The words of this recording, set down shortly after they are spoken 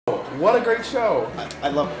What a great show. I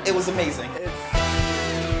love it. It was amazing.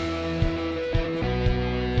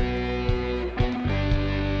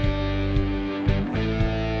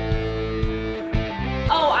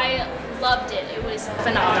 Oh, I loved it. It was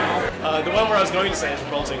phenomenal. The one where I was going to say is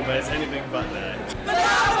revolting, but it's anything but that.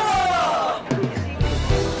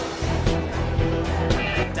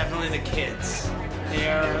 Definitely the kids. They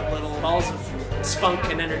are little balls of spunk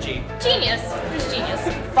and energy. Genius. It was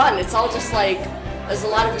genius. Fun. It's all just like, there's a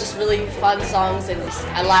lot of just really fun songs, and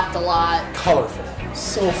I laughed a lot. Colorful.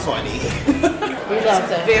 So funny. We loved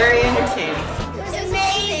it. Very entertaining. It was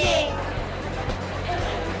amazing.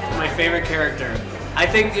 My favorite character. I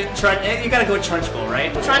think you gotta go Trunchbull,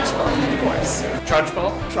 right? Trunchbull, of course.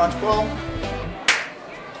 Trunchbull? Trunchbull.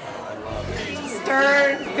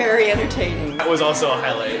 Stern, very entertaining. That was also a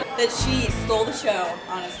highlight. That she stole the show,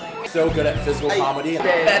 honestly. So good at physical comedy.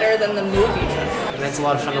 Better than the movie. That's a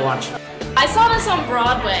lot of fun to watch. I saw this on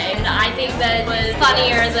Broadway, and I think that it was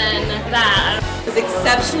funnier than that. It was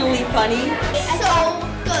exceptionally funny. So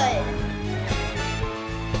good.